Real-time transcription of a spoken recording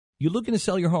You looking to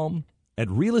sell your home? At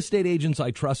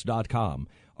realestateagentsitrust.com,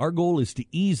 our goal is to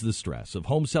ease the stress of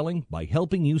home selling by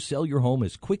helping you sell your home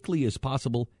as quickly as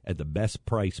possible at the best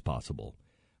price possible.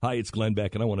 Hi, it's Glenn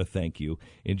Beck, and I want to thank you.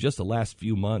 In just the last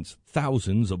few months,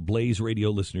 thousands of Blaze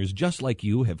Radio listeners just like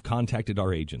you have contacted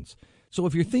our agents. So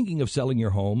if you're thinking of selling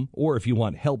your home, or if you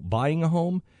want help buying a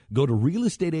home, go to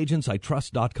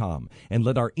realestateagentsitrust.com and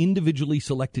let our individually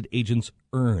selected agents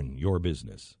earn your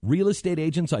business.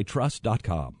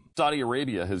 realestateagentsitrust.com. Saudi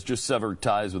Arabia has just severed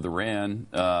ties with Iran.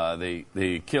 They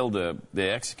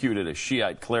executed a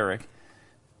Shiite cleric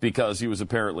because he was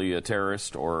apparently a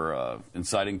terrorist or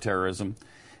inciting terrorism.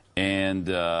 And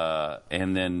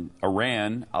then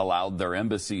Iran allowed their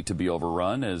embassy to be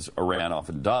overrun, as Iran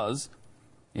often does.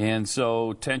 And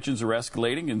so tensions are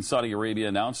escalating, and Saudi Arabia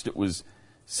announced it was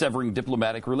severing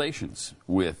diplomatic relations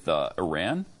with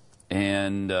Iran,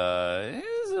 and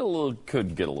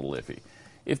could get a little iffy.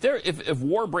 If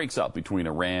war breaks out between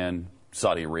Iran,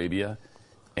 Saudi Arabia,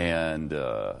 and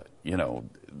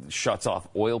shuts off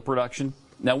oil production.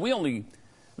 Now we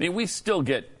still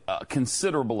get a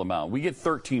considerable amount. We get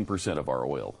 13% of our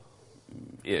oil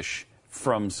ish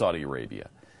from Saudi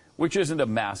Arabia, which isn't a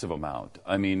massive amount.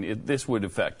 I mean, this would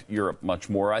affect Europe much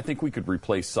more. I think we could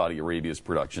replace Saudi Arabia's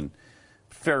production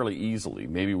fairly easily.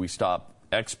 Maybe we stop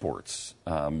exports,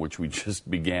 which we just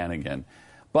began again.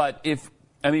 But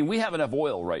we have enough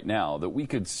oil right now that we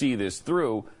could see this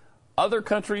through. Other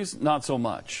countries, not so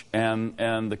much. And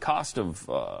the cost of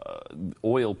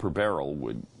oil per barrel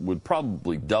would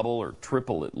probably double or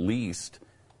triple at least,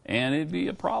 and it'd be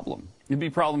a problem. It'd be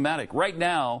problematic. Right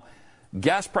now,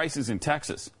 gas prices in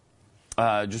Texas,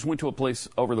 just went to a place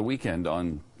over the weekend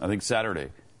on, I think,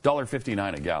 Saturday,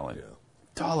 $1.59 a gallon. Yeah.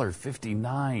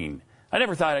 $1.59. I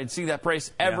never thought I'd see that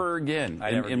price ever again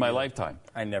in my lifetime.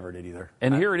 I never did either.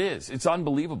 And here it is. It's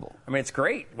unbelievable. I mean, it's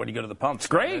great when you go to the pumps. It's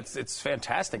great. It's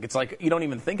fantastic. It's like you don't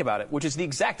even think about it, which is the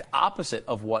exact opposite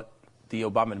of what the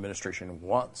Obama administration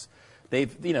wants. They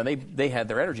had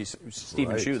their energy.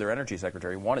 Stephen Chu, their energy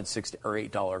secretary, wanted $6 or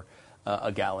 $8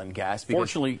 a gallon gas.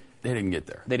 Fortunately, they didn't get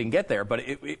there. They didn't get there, but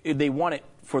they want it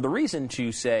for the reason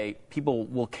to say people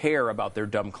will care about their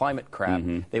dumb climate crap.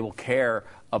 Mm-hmm. They will care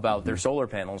about their solar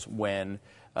panels when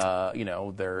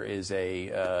there is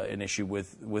an issue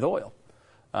with oil.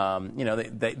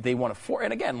 They want to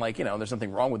and again, there's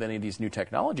nothing wrong with any of these new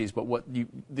technologies, but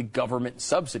the government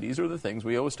subsidies are the things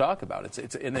we always talk about.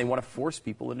 And they want to force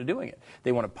people into doing it.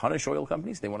 They want to punish oil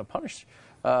companies. They want to punish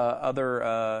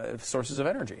other sources of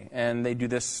energy, and they do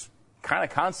this kind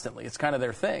of constantly. It's kind of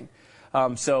their thing.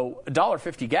 So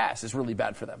 $1.50 gas is really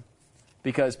bad for them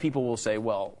because people will say,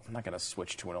 well, I'm not going to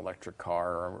switch to an electric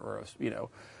car or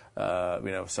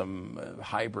some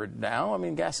hybrid now. I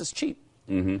mean, gas is cheap.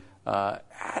 Mm-hmm.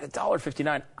 At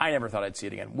 $1.59, I never thought I'd see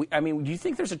it again. Do you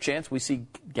think there's a chance we see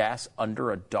gas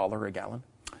under $1 a gallon?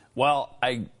 Well,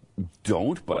 I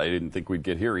don't, but I didn't think we'd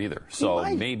get here either. So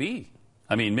maybe.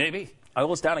 Maybe.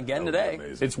 Oil's down again today.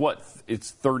 It's what?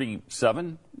 It's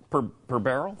 37 per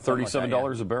barrel?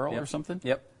 $37 a barrel or something?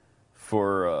 Yep.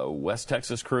 For West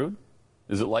Texas crude?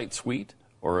 Is it light sweet?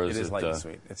 Or is it light and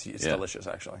sweet. It's delicious,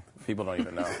 actually. People don't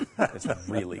even know. It's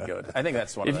really good. I think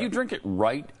that's one of If you drink it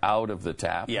right out of the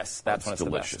tap, yes, that's when it's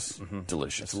delicious. The best. Mm-hmm.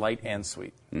 Delicious. It's light and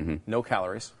sweet. Mm-hmm. No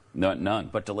calories. None.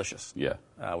 But delicious. Yeah.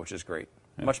 Which is great.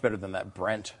 Yeah. Much better than that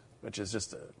Brent, which is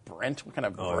just Brent. What kind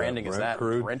of branding is that?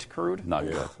 Crude? Brent crude? Not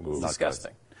good. It's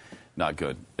disgusting. Not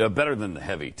good. Better than the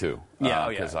heavy, too. Yeah,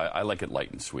 because I like it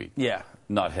light and sweet. Yeah.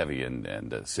 Not heavy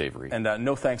and savory. And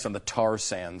no thanks on the tar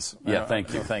sands. Yeah, thank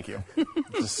you. No, thank you.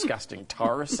 Disgusting.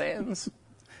 Tar sands?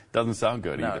 Doesn't sound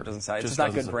good either. No, it doesn't sound. It's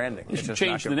not good branding. You should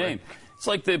change the name. It's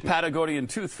like the Patagonian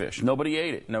toothfish. Nobody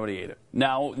ate it.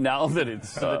 Now that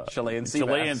it's Chilean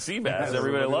sea bass,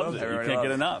 everybody loves it. You can't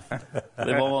get enough.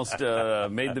 They've almost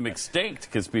made them extinct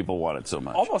because people want it so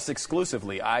much. Almost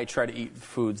exclusively, I try to eat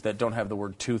foods that don't have the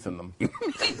word tooth in them.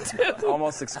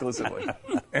 Almost exclusively.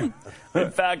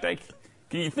 In fact,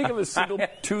 can you think of a single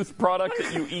tooth product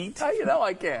that you eat?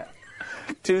 I can't.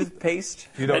 Toothpaste.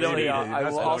 You don't eat it.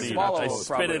 I'll swallow it. I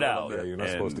spit it out. Yeah, you're not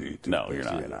supposed to eat No, you're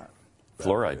not.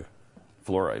 Fluoride.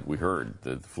 Fluoride. We heard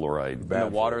the fluoride. The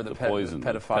water, the poison,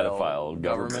 pedophile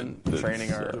government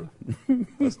training our.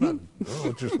 That's not. I don't know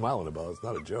what you're smiling about. It's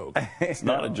not a joke. It's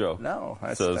not a joke. No,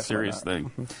 it's a serious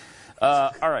thing.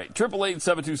 All right,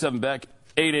 888-727-BECK,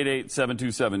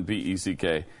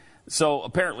 888-727-BECK. So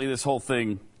apparently this whole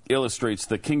thing illustrates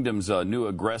the kingdom's new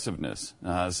aggressiveness.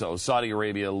 So Saudi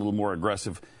Arabia a little more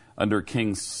aggressive under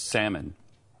King Salman.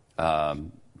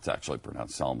 It's actually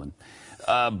pronounced Salman.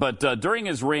 But during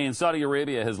his reign, Saudi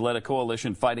Arabia has led a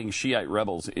coalition fighting Shiite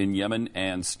rebels in Yemen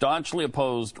and staunchly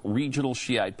opposed regional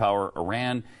Shiite power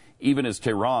Iran, even as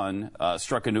Tehran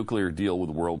struck a nuclear deal with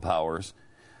world powers.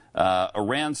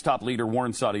 Iran's top leader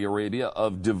warned Saudi Arabia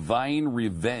of divine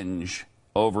revenge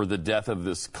over the death of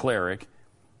this cleric,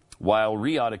 while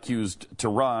Riyadh accused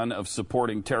Tehran of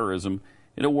supporting terrorism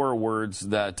in a war of words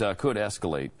that could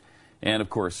escalate. And, of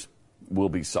course, we'll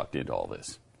be sucked into all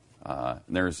this.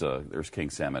 There's King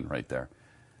Salman right there.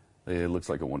 It looks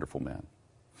like a wonderful man.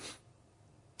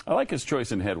 I like his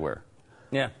choice in headwear.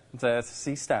 Yeah,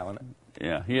 he's styling it.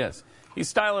 Yeah, he is. He's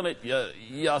styling it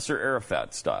Yasser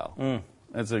Arafat style.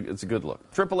 It's a good look.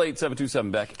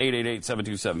 888-727-BECK,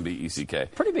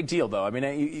 888-727-BECK. Pretty big deal, though. I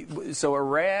mean, so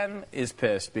Iran is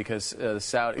pissed because the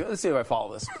Saudi. Let's see if I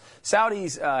follow this.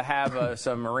 Saudis have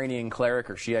some Iranian cleric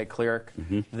or Shiite cleric.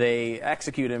 They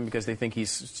execute him because they think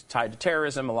he's tied to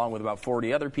terrorism, along with about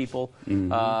 40 other people.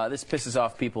 This pisses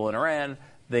off people in Iran.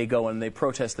 They go and they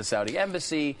protest the Saudi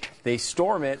embassy. They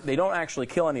storm it. They don't actually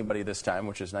kill anybody this time,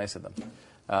 which is nice of them.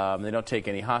 They don't take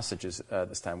any hostages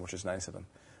this time, which is nice of them.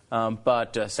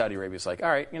 But Saudi Arabia's like, all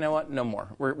right, you know what? No more.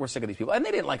 We're sick of these people. And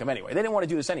they didn't like them anyway. They didn't want to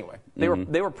do this anyway. They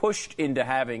were pushed into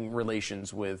having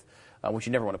relations with, which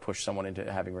you never want to push someone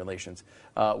into having relations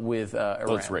with Iran.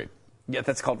 Oh, it's rape. Yeah,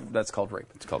 that's called rape.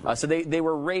 It's called rape. So they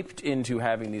were raped into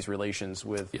having these relations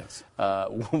with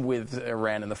with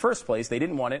Iran in the first place. They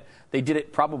didn't want it. They did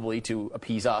it probably to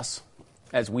appease us,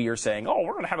 as we are saying, oh,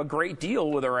 we're going to have a great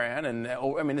deal with Iran. And,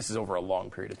 I mean, this is over a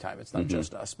long period of time. It's not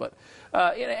just us. But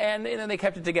and they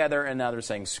kept it together, and now they're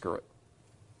saying, screw it.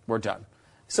 We're done.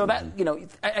 So that,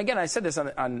 again, I said this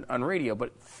on radio,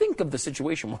 but think of the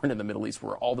situation we're in the Middle East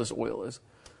where all this oil is,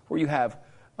 where you have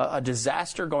a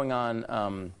disaster going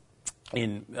on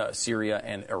in Syria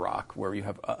and Iraq, where you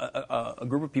have a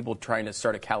group of people trying to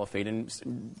start a caliphate and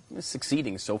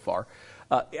succeeding so far.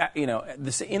 In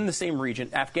the same region,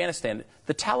 Afghanistan,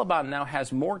 the Taliban now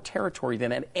has more territory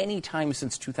than at any time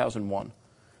since 2001.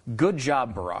 Good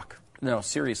job, Barack. No,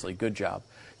 seriously, good job.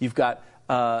 You've got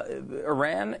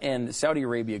Iran and Saudi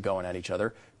Arabia going at each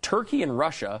other. Turkey and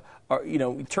Russia are,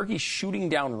 Turkey's shooting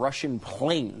down Russian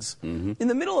planes in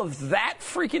the middle of that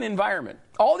freaking environment.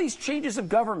 All these changes of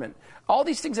government, all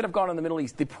these things that have gone on in the Middle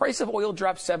East. The price of oil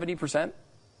dropped 70%.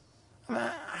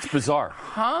 It's bizarre.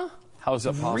 Huh? How is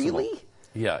that possible? Really?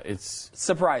 Yeah, it's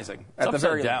surprising at the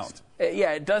very least.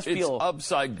 Yeah, it does feel it's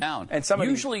upside down. And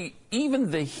usually,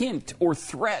 even the hint or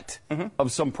threat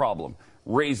of some problem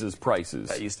raises prices.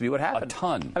 That used to be what happened. A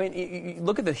ton. I mean, you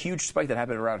look at the huge spike that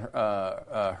happened around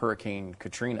Hurricane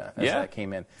Katrina as that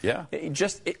came in. Yeah.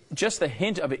 Just the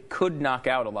hint of it could knock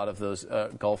out a lot of those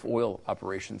Gulf oil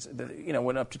operations.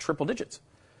 Went up to triple digits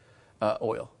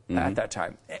oil at that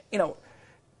time.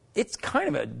 It's kind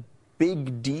of a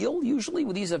big deal usually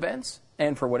with these events,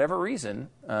 and for whatever reason,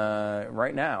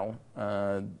 right now,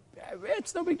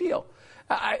 it's no big deal.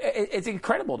 It's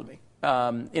incredible to me.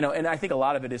 And I think a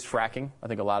lot of it is fracking. I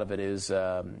think a lot of it is,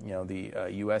 the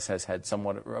U.S. has had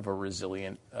somewhat of a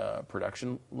resilient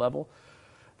production level.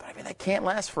 But I mean, that can't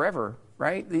last forever,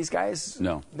 right? These guys,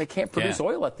 they can't produce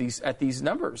oil at these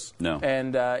numbers. No.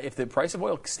 And if the price of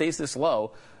oil stays this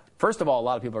low, first of all, a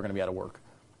lot of people are going to be out of work,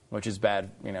 which is bad,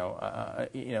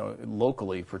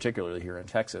 locally, particularly here in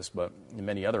Texas, but in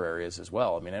many other areas as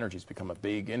well. I mean, energy's become a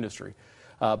big industry.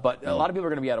 But a lot of people are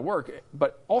going to be out of work.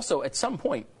 But also, at some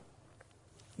point,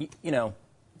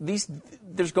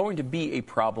 there's going to be a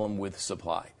problem with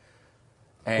supply.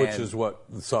 And which is what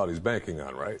the Saudis banking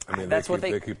on, right? I mean, that's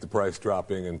they keep the price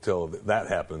dropping until that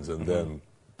happens and then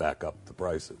back up the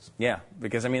prices. Yeah,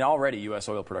 because, I mean, already U.S.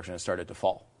 oil production has started to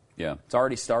fall. Yeah. It's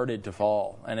already started to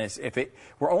fall. And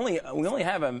we only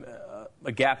have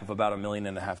a gap of about 1.5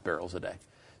 million barrels a day.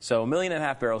 So 1.5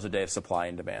 million barrels a day of supply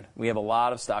and demand. We have a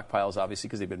lot of stockpiles, obviously,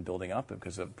 because they've been building up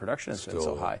because of production has been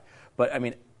so high. But, I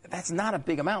mean, that's not a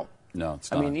big amount. No,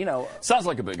 it's not. I mean, sounds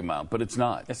like a big amount, but it's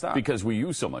not. It's not. Because we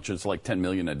use so much. It's like 10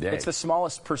 million a day. It's the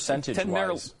smallest percentage. 10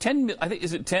 barrels. I think,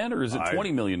 is it 10 or is it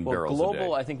 20 million barrels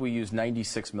global, a day? I think we use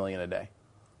 96 million a day.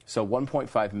 So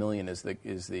 1.5 million is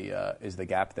the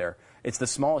gap there. It's the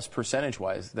smallest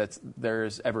percentage-wise that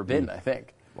there's ever been, I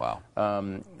think. Wow.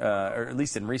 Or at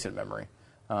least in recent memory.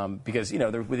 Because,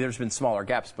 there's been smaller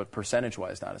gaps, but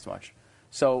percentage-wise not as much.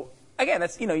 So, again,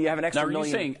 that's, you have an extra million. Now, are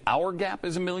you saying our gap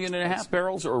is 1.5 million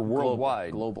barrels or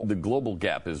worldwide? Global. The global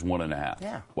gap is 1.5.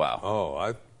 Yeah. Wow.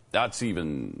 Oh, that's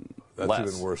even That's less.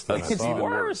 even worse than I thought. It's even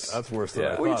worse. That's worse than I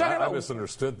What thought. are you talking about? I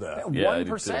misunderstood that.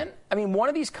 1%? I mean, one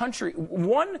of these countries,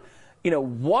 one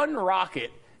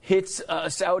rocket hits a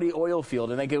Saudi oil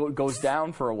field and then it goes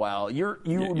down for a while, you're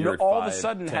all of a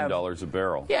sudden have $10 a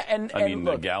barrel. Yeah, and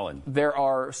look, a gallon. There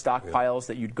are stockpiles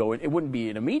that you'd go in. It wouldn't be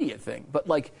an immediate thing, but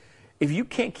like if you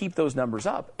can't keep those numbers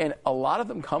up, and a lot of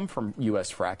them come from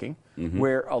U.S. fracking,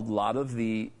 where a lot of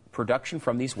the production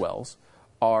from these wells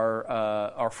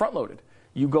are front loaded.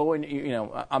 You go in,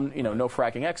 I'm no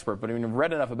fracking expert, but I've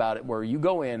read enough about it where you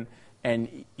go in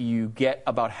and you get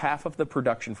about half of the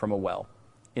production from a well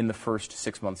in the first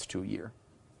 6 months to a year.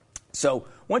 So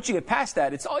once you get past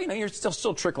that, it's all, you're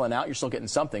still trickling out, you're still getting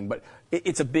something, but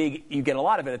it's you get a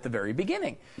lot of it at the very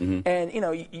beginning. And,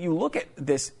 you look at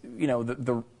this,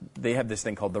 they have this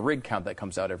thing called the rig count that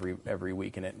comes out every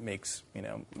week, and it makes,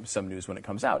 some news when it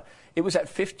comes out. It was at I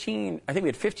think we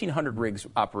had 1,500 rigs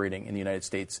operating in the United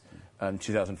States in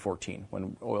 2014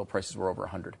 when oil prices were over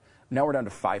 100. Now we're down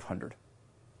to 500,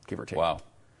 give or take. Wow.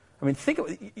 I mean, think of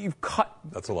it. You've cut.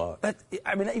 That's a lot.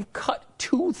 You've cut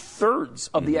 2/3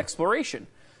 of the exploration.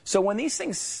 So when these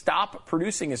things stop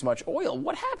producing as much oil,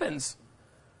 what happens?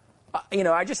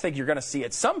 I just think you're going to see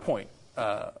at some point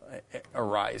a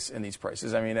rise in these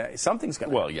prices. I mean, something's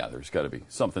going to. Well, yeah, there's got to be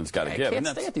something's got to give. It can't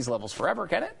stay at these levels forever,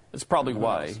 can it? It's probably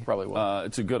why. Probably will.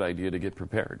 It's a good idea to get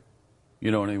prepared.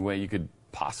 Any way you could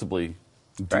possibly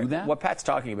do that? What Pat's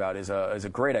talking about is a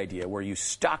great idea where you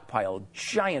stockpile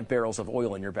giant barrels of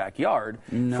oil in your backyard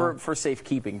for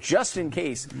safekeeping, just in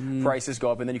case prices go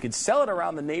up, and then you can sell it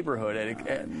around the neighborhood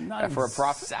for a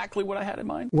profit. Exactly what I had in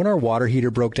mind. When our water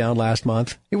heater broke down last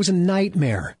month, it was a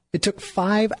nightmare. It took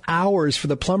 5 hours for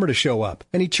the plumber to show up,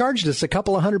 and he charged us a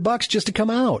couple of $100 just to come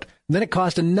out. And then it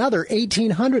cost another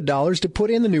 $1,800 to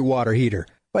put in the new water heater.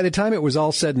 By the time it was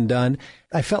all said and done,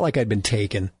 I felt like I'd been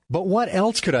taken. But what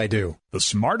else could I do? The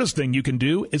smartest thing you can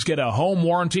do is get a home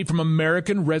warranty from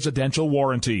American Residential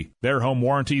Warranty. Their home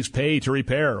warranties pay to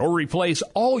repair or replace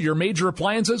all your major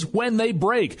appliances when they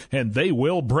break, and they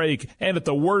will break, and at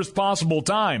the worst possible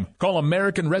time. Call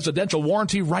American Residential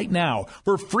Warranty right now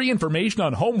for free information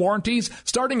on home warranties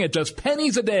starting at just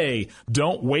pennies a day.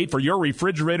 Don't wait for your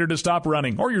refrigerator to stop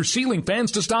running or your ceiling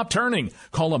fans to stop turning.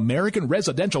 Call American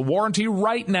Residential Warranty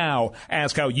right now.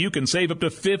 Ask how you can save up to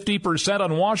 50%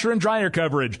 on washer and dryer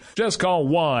coverage. Just call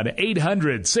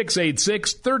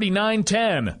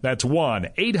 1-800-686-3910. That's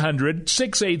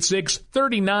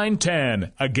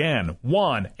 1-800-686-3910. Again,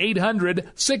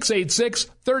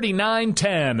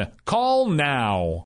 1-800-686-3910. Call now.